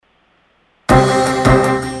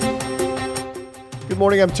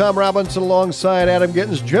morning. I'm Tom Robinson alongside Adam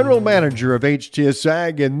Gittins, General Manager of HTS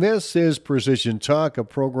Ag, and this is Precision Talk, a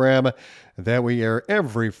program that we air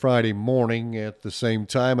every Friday morning at the same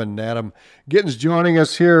time. And Adam Gittins joining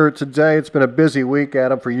us here today. It's been a busy week,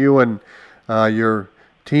 Adam, for you and your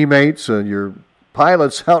teammates, your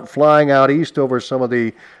pilots out flying out east over some of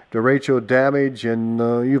the derecho damage, and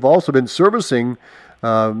you've also been servicing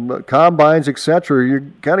combines, etc. You're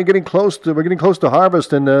kind of getting close to. We're getting close to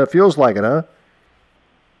harvest, and feels like it, huh?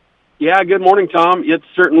 Yeah. Good morning, Tom. It's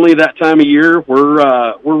certainly that time of year.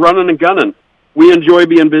 We're running and gunning. We enjoy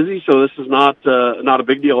being busy, so this is not a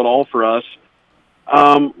big deal at all for us.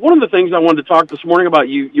 One of the things I wanted to talk this morning about,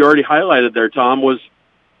 you already highlighted there, Tom, was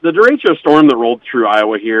the derecho storm that rolled through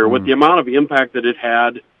Iowa here. With the amount of impact that it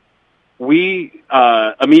had, we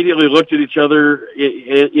immediately looked at each other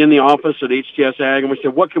in the office at HTS Ag, and we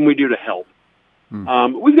said, what can we do to help?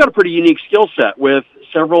 We've got a pretty unique skill set with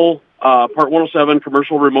several Part 107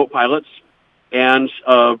 commercial remote pilots and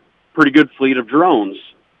a pretty good fleet of drones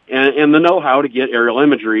and the know-how to get aerial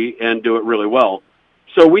imagery and do it really well.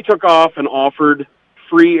 So we took off and offered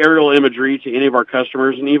free aerial imagery to any of our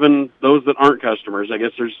customers, and even those that aren't customers. I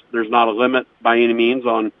guess there's not a limit by any means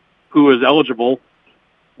on who is eligible.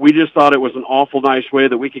 We just thought it was an awful nice way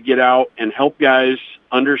that we could get out and help guys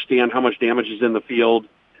understand how much damage is in the field.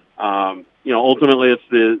 Ultimately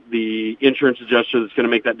it's the insurance adjuster that's going to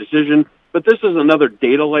make that decision. But this is another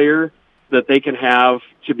data layer that they can have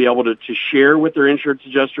to be able to share with their insurance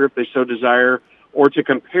adjuster if they so desire, or to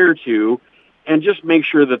compare to, and just make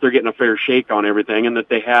sure that they're getting a fair shake on everything and that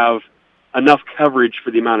they have enough coverage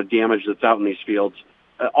for the amount of damage that's out in these fields.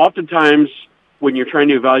 Oftentimes, when you're trying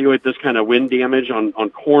to evaluate this kind of wind damage on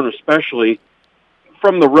corn especially,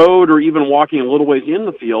 from the road or even walking a little ways in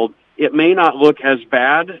the field, it may not look as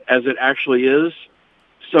bad as it actually is.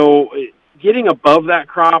 So getting above that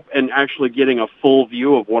crop and actually getting a full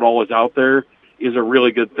view of what all is out there is a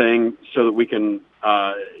really good thing, so that we can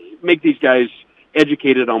make these guys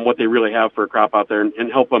educated on what they really have for a crop out there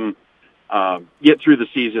and help them get through the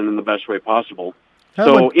season in the best way possible.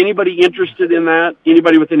 So anybody interested in that,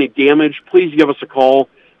 anybody with any damage, please give us a call.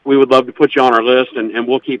 We would love to put you on our list, and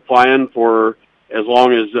we'll keep flying for as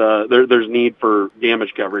long as there's need for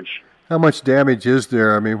damage coverage. How much damage is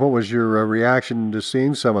there? I mean, what was your reaction to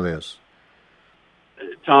seeing some of this?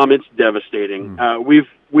 Tom, it's devastating.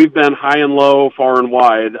 We've been high and low, far and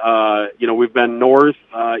wide. We've been north.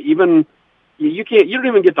 Even you don't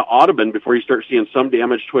even get to Audubon before you start seeing some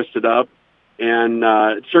damage twisted up. And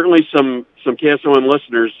certainly some KSON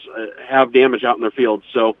listeners have damage out in their fields.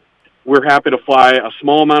 So we're happy to fly a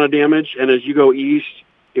small amount of damage. And as you go east,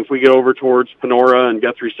 if we get over towards Panora and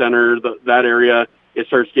Guthrie Center, that area, it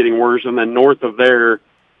starts getting worse. And then north of there's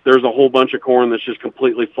a whole bunch of corn that's just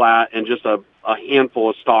completely flat and just a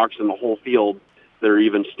handful of stalks in the whole field that are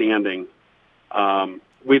even standing.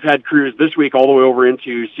 We've had crews this week all the way over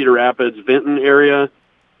into Cedar Rapids, Vinton area.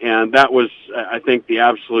 And that was, I think, the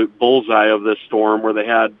absolute bullseye of this storm, where they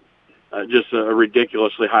had just a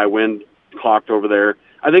ridiculously high wind clocked over there.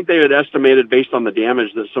 I think they had estimated, based on the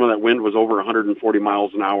damage, that some of that wind was over 140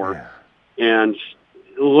 miles an hour. Yeah. And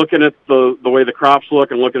looking at the way the crops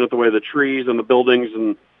look, and looking at the way the trees and the buildings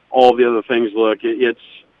and all the other things look, it's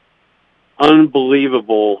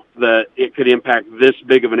unbelievable that it could impact this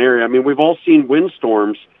big of an area. I mean, we've all seen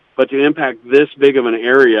windstorms, but to impact this big of an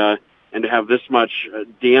area and to have this much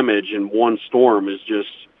damage in one storm is just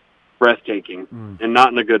breathtaking, and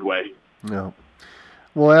not in a good way. No.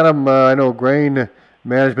 Well, Adam, I know grain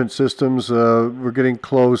management systems, we're getting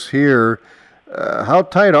close here. How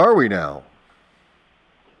tight are we now?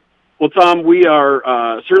 Well, Tom, we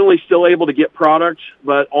are certainly still able to get product,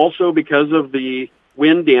 but also because of the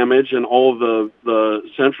wind damage and all of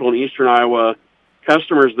the central and eastern Iowa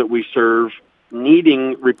customers that we serve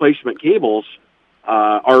needing replacement cables,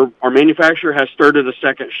 our manufacturer has started a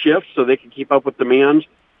second shift so they can keep up with demand,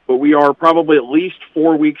 but we are probably at least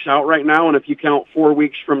 4 weeks out right now. And if you count 4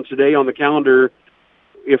 weeks from today on the calendar,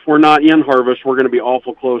 if we're not in harvest, we're going to be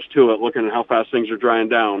awful close to it, looking at how fast things are drying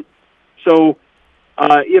down. So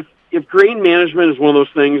if grain management is one of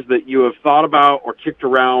those things that you have thought about or kicked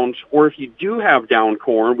around, or if you do have down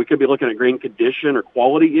corn, we could be looking at grain condition or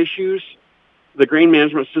quality issues. The grain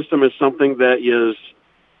management system is something that is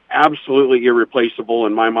absolutely irreplaceable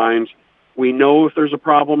in my mind. We know if there's a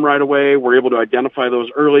problem right away. We're able to identify those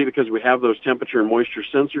early because we have those temperature and moisture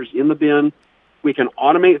sensors in the bin. We can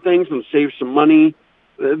automate things and save some money.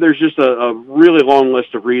 There's just a really long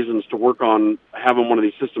list of reasons to work on having one of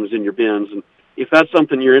these systems in your bins. And if that's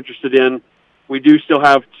something you're interested in, we do still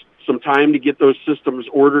have some time to get those systems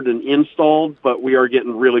ordered and installed, but we are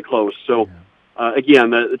getting really close. So again,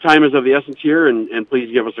 the time is of the essence here, and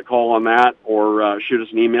please give us a call on that or shoot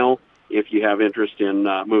us an email if you have interest in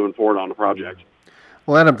moving forward on the project.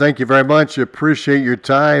 Well, Adam, thank you very much. Appreciate your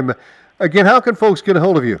time. Again, how can folks get a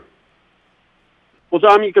hold of you? Well,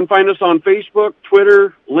 Tom, you can find us on Facebook,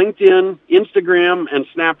 Twitter, LinkedIn, Instagram, and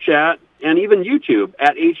Snapchat, and even YouTube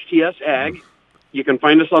at HTS Ag. You can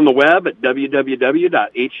find us on the web at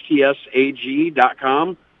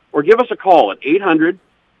www.htsag.com or give us a call at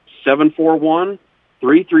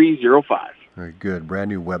 800-741-3305. Very good. Brand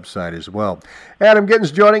new website as well. Adam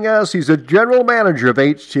Gittins joining us. He's a general manager of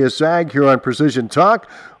HTS Ag here on Precision Talk.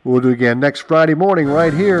 We'll do it again next Friday morning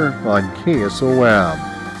right here on KSOM.